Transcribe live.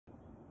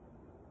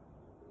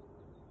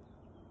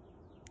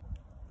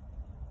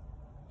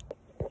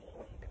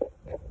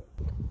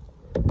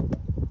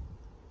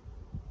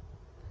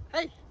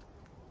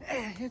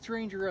It's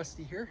Ranger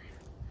Rusty here.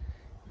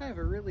 I have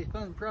a really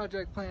fun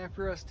project planned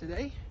for us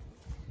today.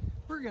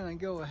 We're gonna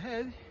go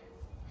ahead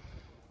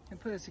and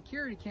put a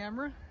security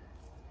camera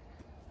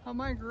on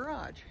my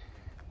garage.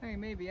 Now you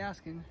may be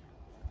asking,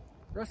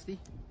 Rusty,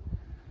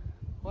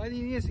 why do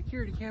you need a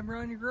security camera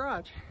on your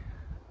garage?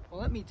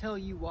 Well, let me tell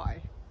you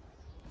why.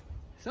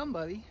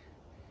 Somebody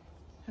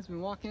has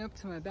been walking up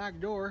to my back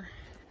door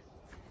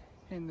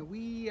in the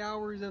wee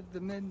hours of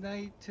the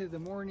midnight to the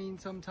morning,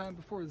 sometime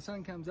before the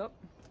sun comes up,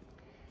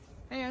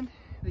 and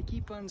they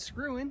keep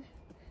unscrewing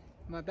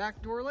my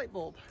back door light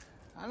bulb.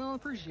 I don't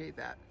appreciate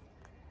that.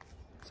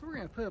 So we're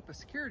gonna put up a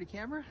security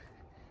camera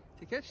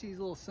to catch these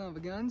little son of a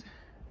guns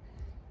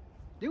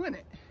doing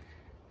it.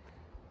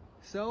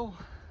 So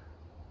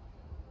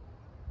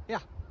yeah,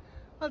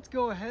 let's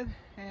go ahead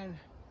and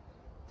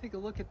take a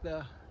look at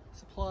the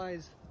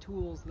supplies, the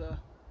tools, the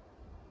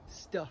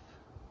stuff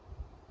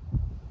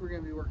we're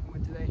gonna be working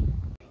with today.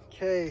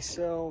 Okay,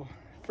 so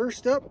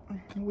first up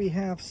we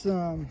have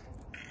some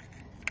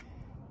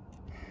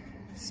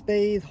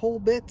spade hole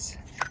bits.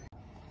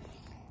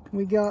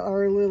 We got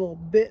our little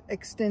bit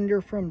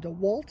extender from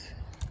DeWalt.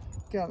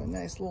 Got a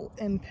nice little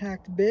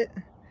impact bit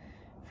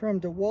from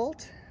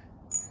DeWalt.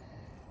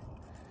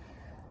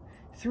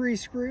 3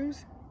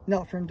 screws,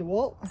 not from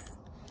DeWalt.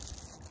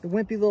 The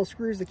wimpy little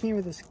screws that came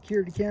with the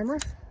security camera.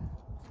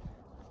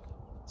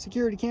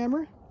 Security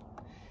camera.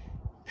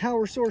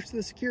 Power source to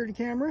the security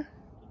camera.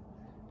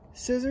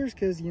 Scissors,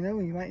 because you know,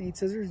 you might need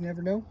scissors, you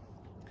never know.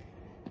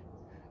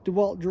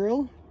 DeWalt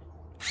drill.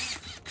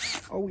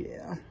 Oh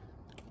yeah.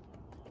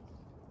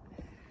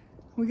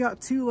 We got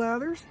 2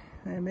 ladders.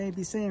 I may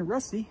be saying,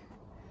 Rusty,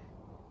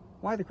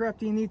 why the crap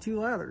do you need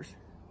 2 ladders?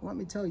 Let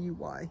me tell you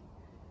why.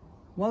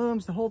 One of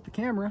them's to hold the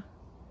camera.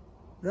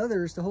 The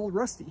other is to hold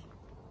Rusty.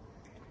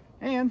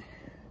 And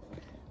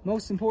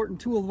most important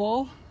tool of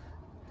all,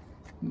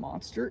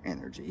 Monster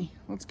Energy.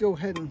 Let's go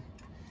ahead and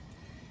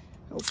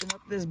open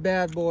up this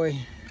bad boy.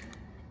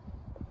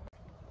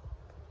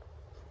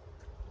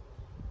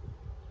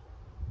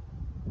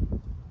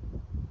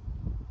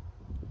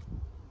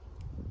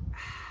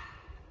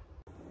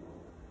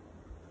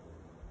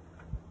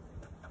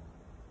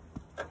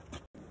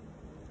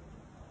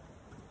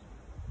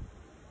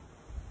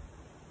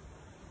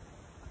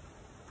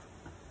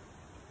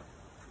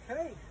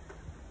 Okay,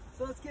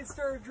 so let's get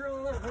started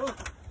drilling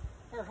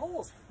our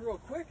holes real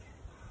quick.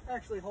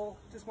 Actually,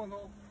 just one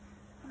hole.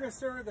 We're gonna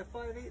start with a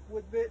 5/8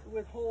 wood bit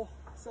with hole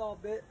saw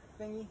bit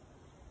thingy.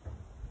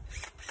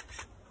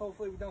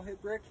 Hopefully we don't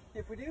hit brick.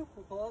 If we do,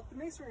 we'll pull out the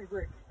masonry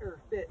brick or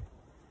bit.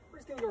 We're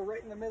just gonna go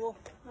right in the middle,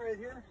 right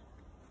here.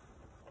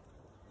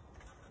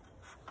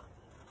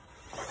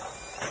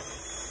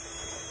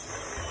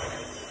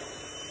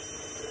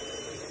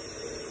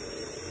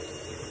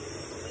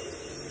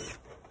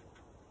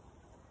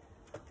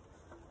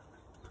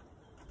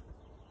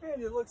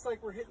 And it looks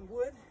like we're hitting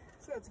wood,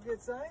 so that's a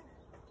good sign.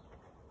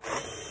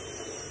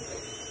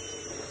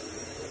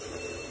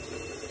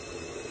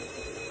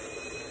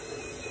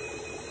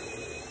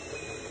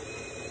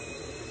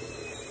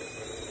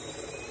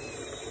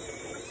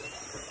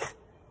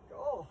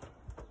 Oh,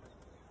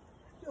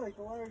 I feel like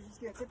the ladder's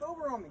just gonna tip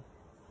over on me.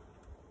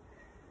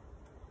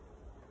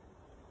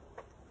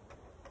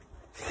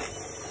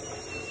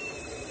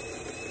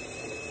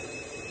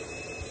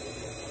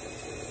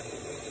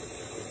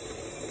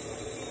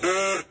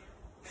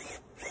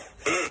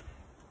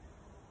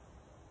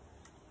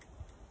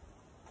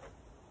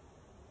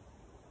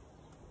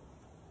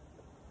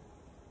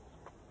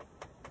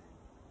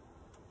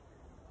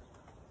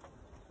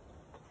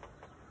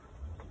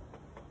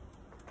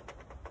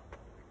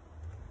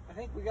 I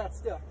think we got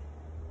stuck.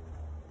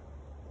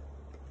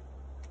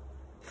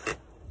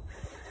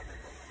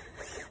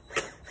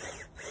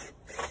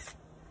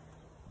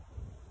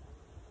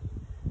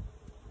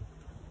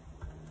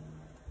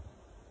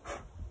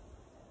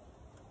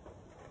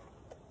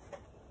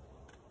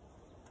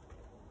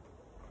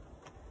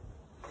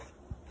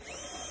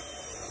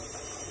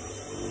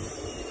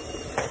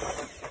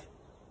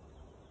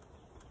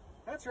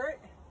 That's right.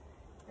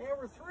 And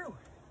we're through.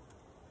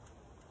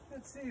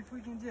 Let's see if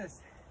we can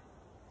just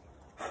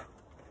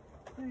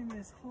clean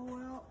this hole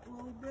out a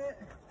little bit.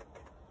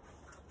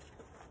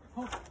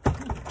 Oh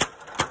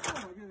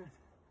my goodness.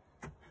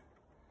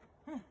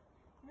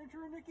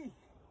 Nature Nikki.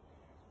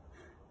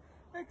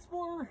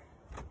 Explorer.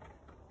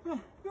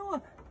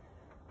 Philip.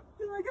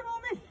 Did I come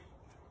on me?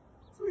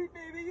 Sweet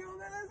baby, you know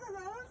that's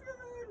how it's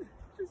going.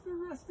 Just a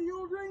rusty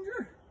old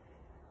ranger.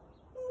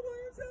 All by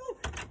himself.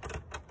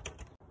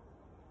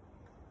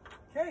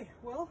 Okay,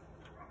 well,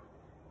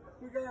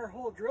 we got our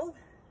hole drilled.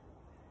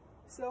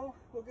 So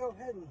we'll go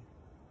ahead and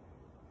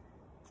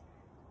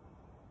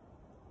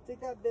take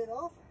that bit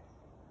off.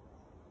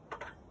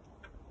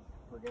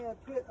 We're gonna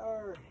put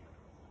our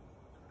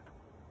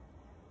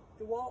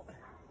DeWalt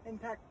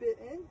impact bit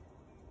in,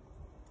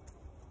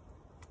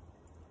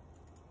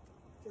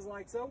 just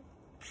like so.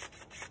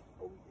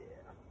 Oh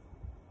yeah.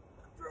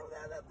 Throw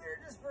that up there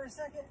just for a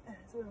second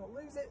so we don't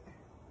lose it.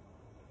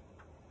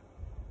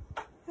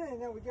 And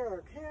now we got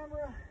our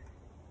camera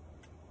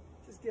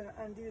Just gonna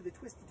undo the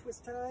twisty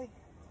twist tie.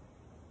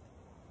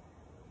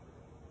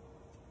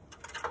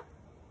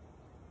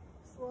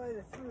 Slide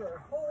it through our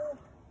hole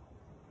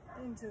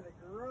into the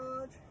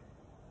garage.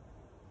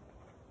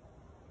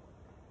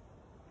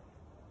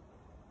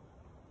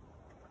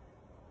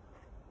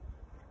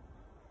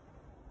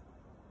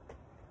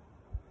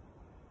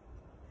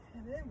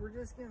 And then we're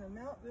just gonna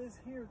mount this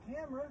here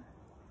camera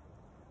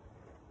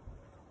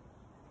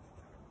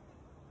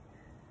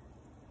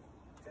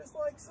just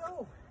like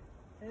so.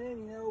 And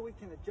then, you know, we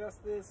can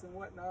adjust this and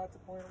whatnot to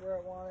point where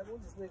I want it. We'll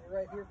just leave it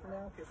right here for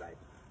now because I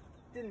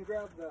didn't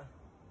grab the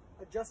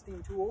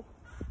adjusting tool.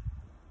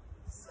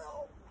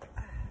 So,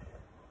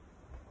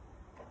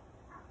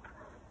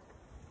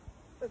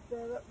 put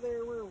that up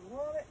there where we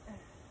want it.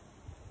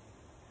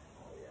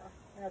 Oh yeah,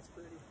 that's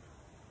pretty.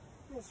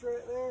 Just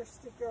right there,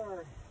 stick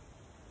our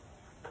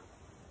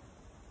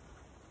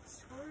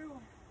screw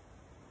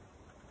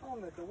on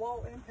the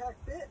DeWalt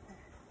impact bit.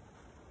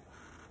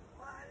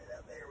 Line it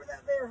up there with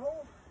that there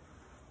hole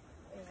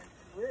and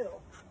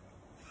drill.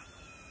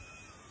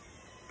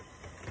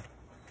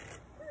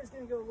 We're just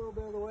going to go a little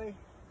bit of the way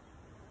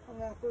on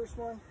that first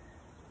one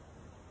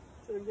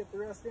so we can get the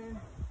rest in.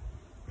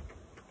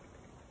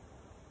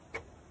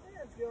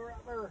 Let's go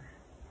right there.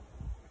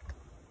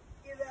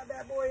 Get that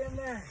bad boy in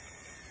there.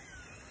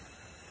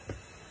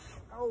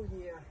 Oh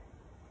yeah.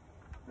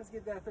 Let's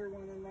get that third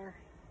one in there.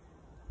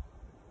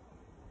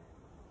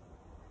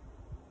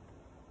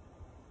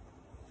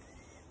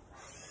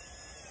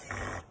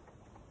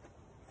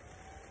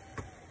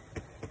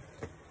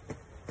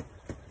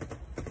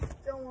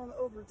 Don't want to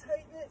over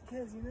tighten it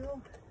because, you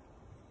know,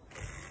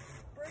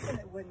 breaking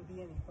it wouldn't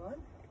be any fun.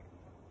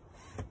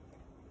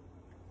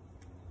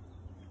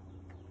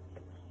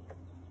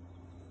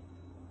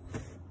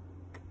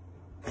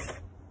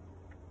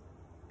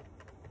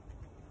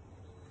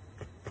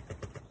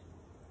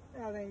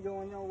 That ain't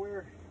going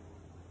nowhere.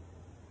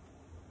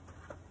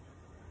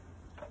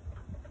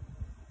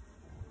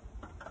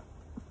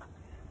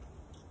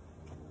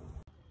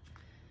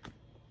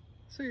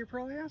 So you're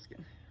probably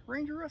asking,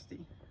 Ranger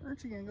Rusty,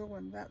 aren't you gonna go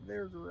in that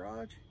there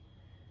garage,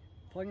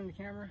 plug in the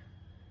camera,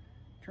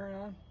 turn it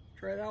on,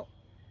 try it out,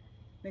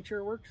 make sure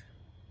it works?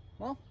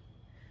 Well,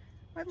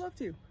 I'd love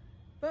to,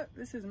 but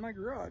this isn't my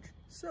garage.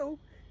 So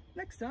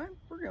next time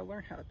we're gonna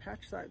learn how to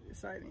patch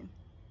siding.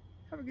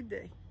 Have a good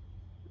day.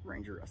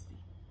 Ranger Rusty.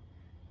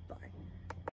 Bye.